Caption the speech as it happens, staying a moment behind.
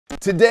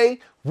Today,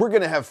 we're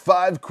gonna have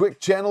 5 quick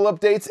channel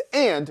updates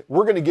and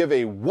we're gonna give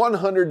a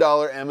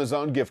 $100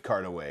 Amazon gift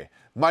card away.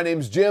 My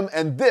name's Jim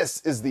and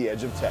this is The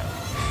Edge of Tech.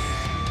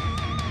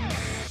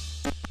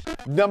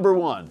 Number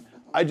 1.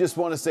 I just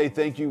want to say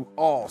thank you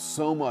all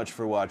so much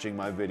for watching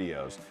my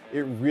videos.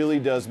 It really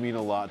does mean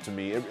a lot to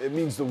me. It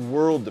means the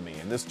world to me,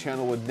 and this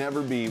channel would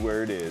never be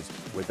where it is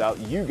without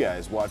you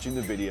guys watching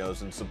the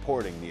videos and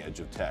supporting The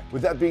Edge of Tech.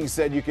 With that being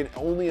said, you can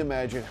only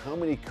imagine how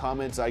many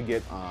comments I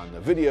get on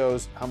the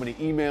videos, how many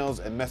emails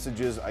and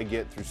messages I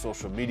get through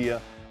social media,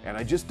 and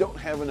I just don't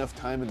have enough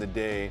time in the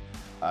day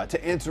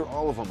to answer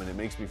all of them, and it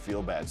makes me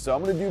feel bad. So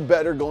I'm gonna do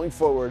better going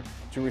forward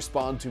to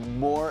respond to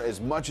more as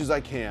much as I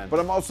can.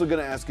 But I'm also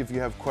gonna ask if you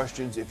have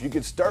questions, if you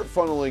could start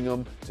funneling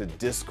them to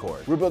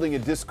Discord. We're building a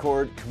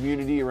Discord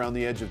community around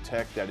The Edge of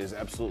Tech that is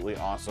absolutely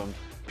awesome.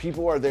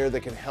 People are there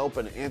that can help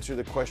and answer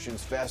the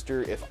questions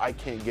faster if I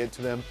can't get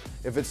to them.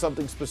 If it's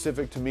something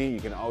specific to me, you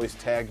can always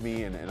tag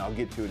me and I'll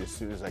get to it as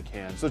soon as I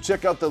can. So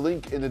check out the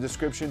link in the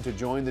description to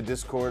join the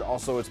Discord.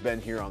 Also, it's been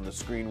here on the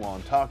screen while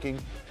I'm talking.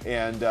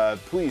 And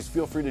please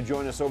feel free to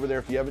join us over there.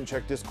 If you haven't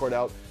checked Discord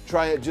out,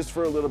 try it just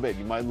for a little bit.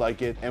 You might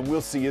like it, and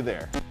we'll see you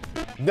there.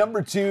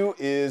 Number 2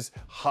 is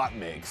Hot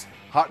Makes.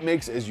 Hot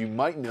Makes, as you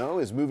might know,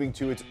 is moving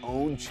to its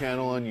own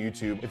channel on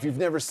YouTube. If you've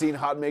never seen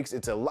Hot Makes,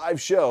 it's a live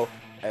show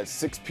at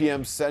 6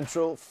 p.m.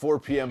 Central, 4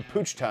 p.m.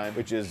 Pooch time,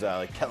 which is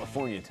like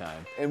California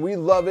time. And we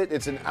love it.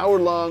 It's an hour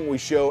long. We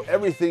show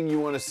everything you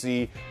want to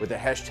see with the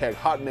hashtag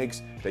Hot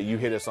Makes that you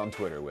hit us on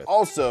Twitter with.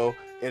 Also,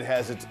 it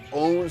has its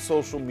own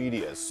social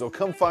medias. So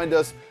come find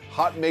us,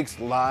 Hot Makes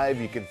Live.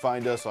 You can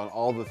find us on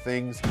all the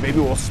things. Maybe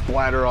we'll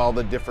splatter all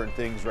the different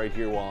things right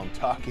here while I'm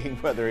talking,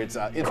 whether it's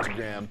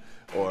Instagram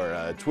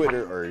or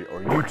Twitter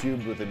or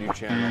YouTube with a new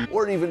channel,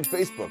 or even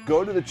Facebook.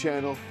 Go to the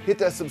channel, hit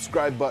that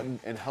subscribe button,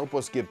 and help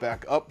us get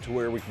back up to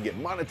where we can get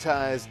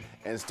monetized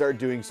and start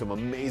doing some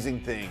amazing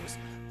things.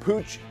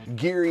 Pooch,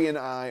 Geary, and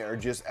I are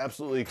just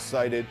absolutely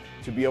excited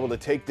to be able to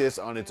take this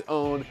on its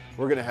own.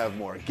 We're gonna have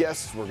more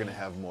guests, we're gonna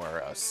have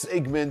more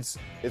segments.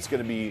 It's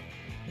gonna be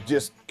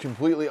just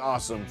completely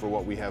awesome for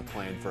what we have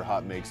planned for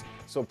Hot Makes.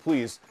 So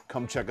please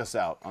come check us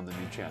out on the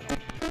new channel.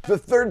 The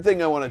third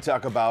thing I want to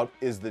talk about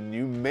is the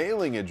new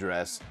mailing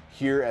address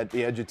here at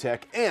The Edge of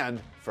Tech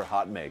and for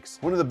Hot Makes.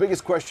 One of the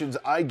biggest questions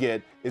I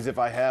get is if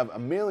I have a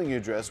mailing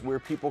address where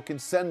people can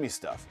send me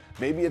stuff.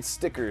 Maybe it's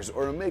stickers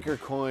or a maker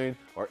coin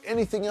or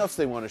anything else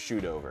they want to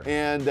shoot over.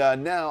 And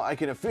now I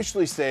can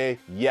officially say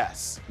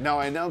yes. Now,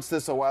 I announced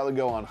this a while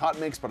ago on Hot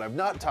Makes, but I've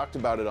not talked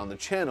about it on the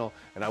channel,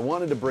 and I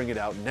wanted to bring it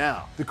out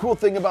now. The cool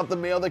thing about the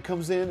mail that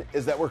comes in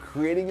is that we're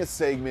creating a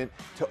segment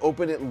to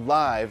open it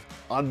live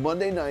on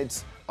Monday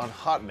nights on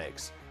Hot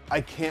Makes.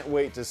 I can't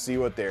wait to see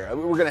what they're.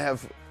 We're gonna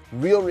have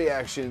real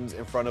reactions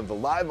in front of the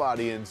live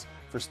audience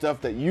for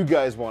stuff that you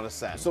guys want to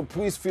send. So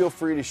please feel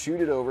free to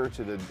shoot it over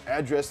to the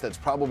address that's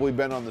probably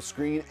been on the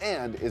screen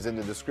and is in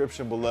the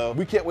description below.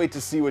 We can't wait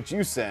to see what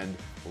you send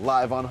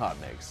live on Hot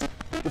Makes.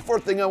 The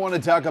fourth thing I want to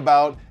talk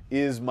about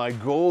is my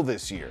goal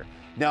this year.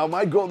 Now,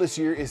 my goal this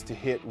year is to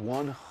hit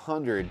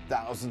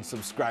 100,000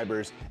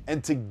 subscribers,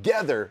 and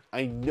together,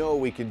 I know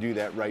we can do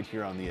that right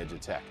here on The Edge of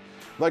Tech.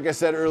 Like I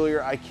said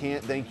earlier, I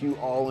can't thank you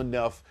all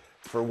enough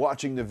for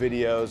watching the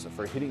videos,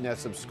 for hitting that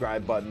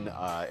subscribe button,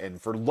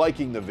 and for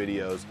liking the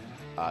videos.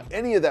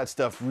 Any of that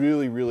stuff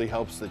really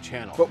helps the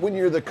channel. But when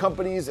you're the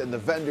companies and the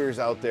vendors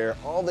out there,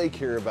 all they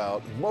care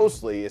about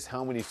mostly is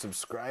how many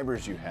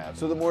subscribers you have.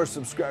 So the more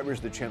subscribers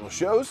the channel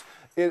shows,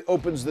 it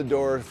opens the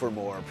door for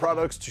more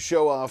products to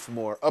show off,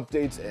 more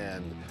updates,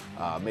 and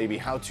maybe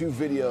how-to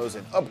videos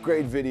and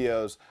upgrade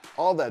videos,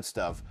 all that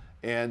stuff.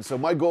 And so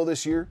my goal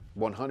this year,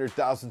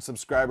 100,000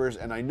 subscribers,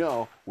 and I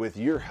know with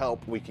your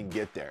help we can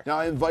get there. Now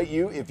I invite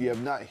you, if you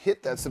have not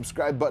hit that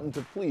subscribe button,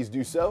 to please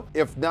do so.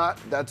 If not,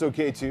 that's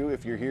okay too.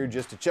 If you're here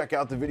just to check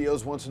out the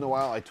videos once in a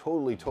while, I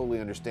totally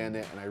understand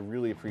that, and I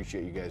really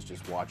appreciate you guys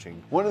just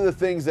watching. One of the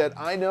things that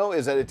I know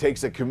is that it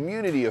takes a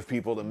community of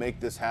people to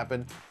make this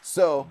happen.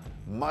 So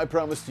my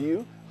promise to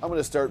you, I'm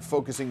gonna start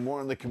focusing more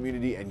on the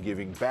community and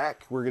giving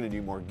back. We're gonna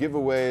do more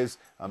giveaways,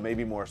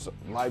 maybe more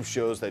live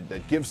shows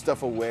that give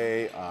stuff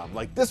away.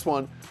 Like this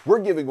one, we're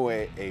giving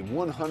away a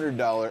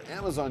 $100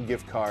 Amazon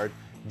gift card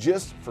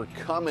just for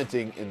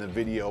commenting in the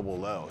video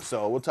below.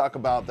 So we'll talk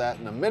about that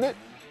in a minute,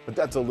 but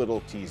that's a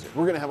little teaser.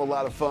 We're gonna have a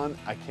lot of fun.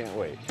 I can't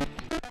wait.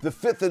 The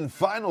fifth and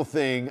final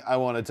thing I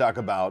wanna talk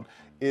about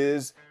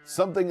is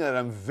something that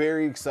I'm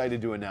very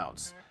excited to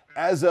announce.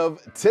 As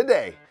of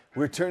today,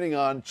 we're turning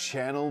on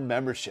channel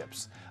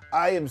memberships.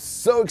 I am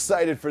so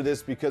excited for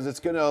this because it's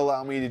going to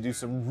allow me to do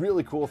some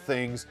really cool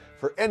things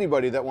for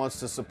anybody that wants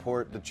to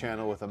support the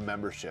channel with a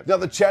membership. Now,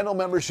 the channel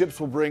memberships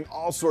will bring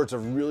all sorts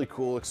of really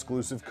cool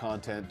exclusive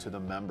content to the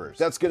members.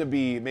 That's going to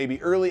be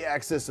maybe early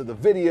access to the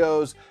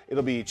videos.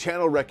 It'll be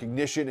channel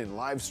recognition in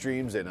live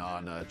streams and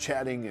on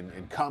chatting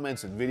and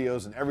comments and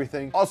videos and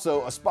everything.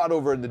 Also, a spot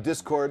over in the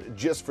Discord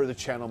just for the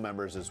channel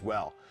members as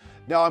well.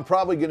 Now, I'm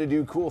probably going to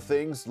do cool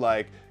things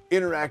like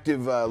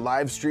interactive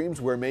live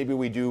streams where maybe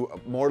we do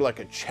more like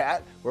a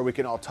chat where we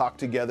can all talk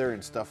together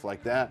and stuff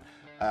like that.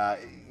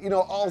 you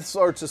know, all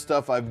sorts of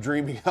stuff I'm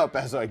dreaming up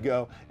as I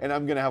go, and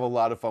I'm gonna have a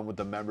lot of fun with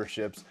the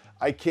memberships.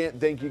 I can't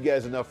thank you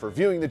guys enough for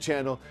viewing the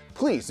channel.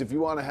 Please, if you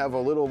want to have a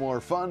little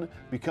more fun,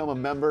 become a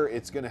member.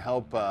 It's gonna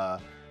help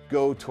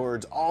go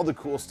towards all the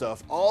cool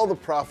stuff. All the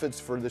profits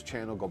for this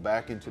channel go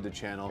back into the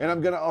channel. And I'm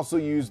gonna also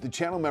use the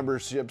channel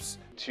memberships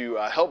to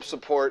help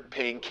support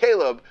paying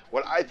Caleb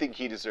what I think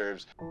he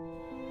deserves.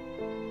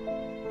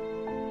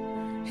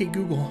 Hey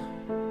Google,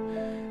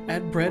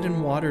 add bread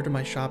and water to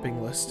my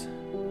shopping list.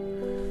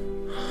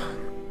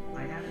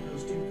 I added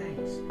those two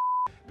things.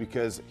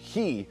 Because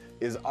he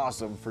is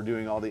awesome for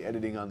doing all the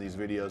editing on these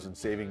videos and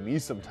saving me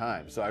some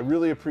time. So I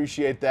really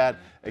appreciate that.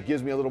 It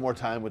gives me a little more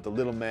time with the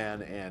little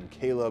man, and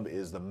Caleb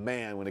is the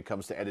man when it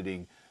comes to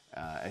editing,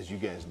 as you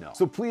guys know.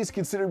 So please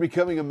consider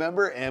becoming a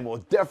member, and we're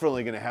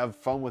definitely gonna have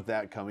fun with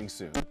that coming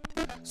soon.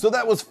 So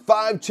that was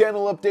 5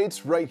 channel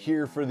updates right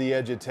here for The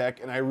Edge of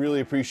Tech, and I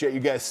really appreciate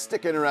you guys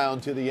sticking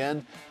around to the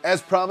end.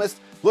 As promised,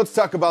 let's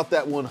talk about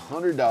that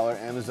 $100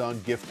 Amazon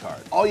gift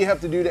card. All you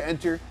have to do to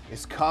enter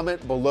is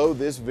comment below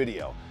this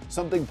video.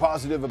 Something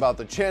positive about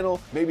the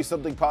channel, maybe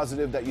something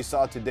positive that you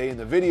saw today in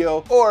the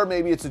video, or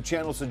maybe it's a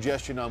channel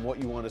suggestion on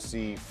what you want to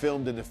see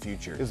filmed in the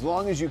future. As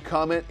long as you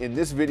comment in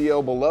this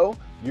video below,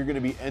 you're going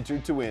to be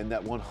entered to win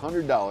that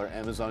 $100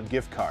 Amazon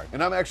gift card.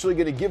 And I'm actually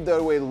going to give that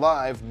away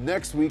live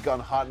next week on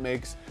Hot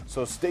Makes,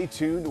 so stay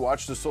tuned,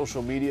 watch the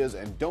social medias,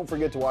 and don't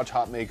forget to watch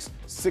Hot Makes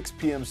 6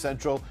 p.m.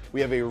 Central.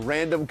 We have a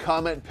random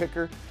comment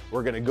picker.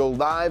 We're going to go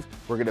live,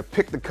 we're going to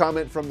pick the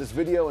comment from this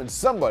video, and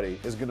somebody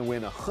is going to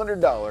win a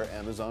 $100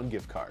 Amazon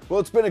gift card. Well,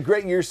 it's been a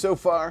great year so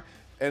far,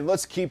 and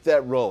let's keep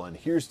that rolling.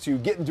 Here's to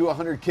getting to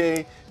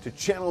 100K, to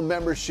channel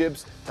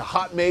memberships, to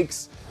Hot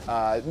Makes,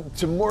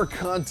 to more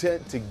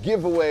content, to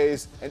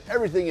giveaways, and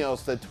everything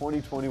else that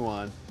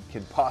 2021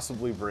 can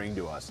possibly bring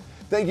to us.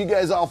 Thank you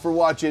guys all for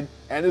watching,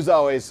 and as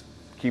always,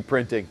 keep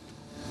printing.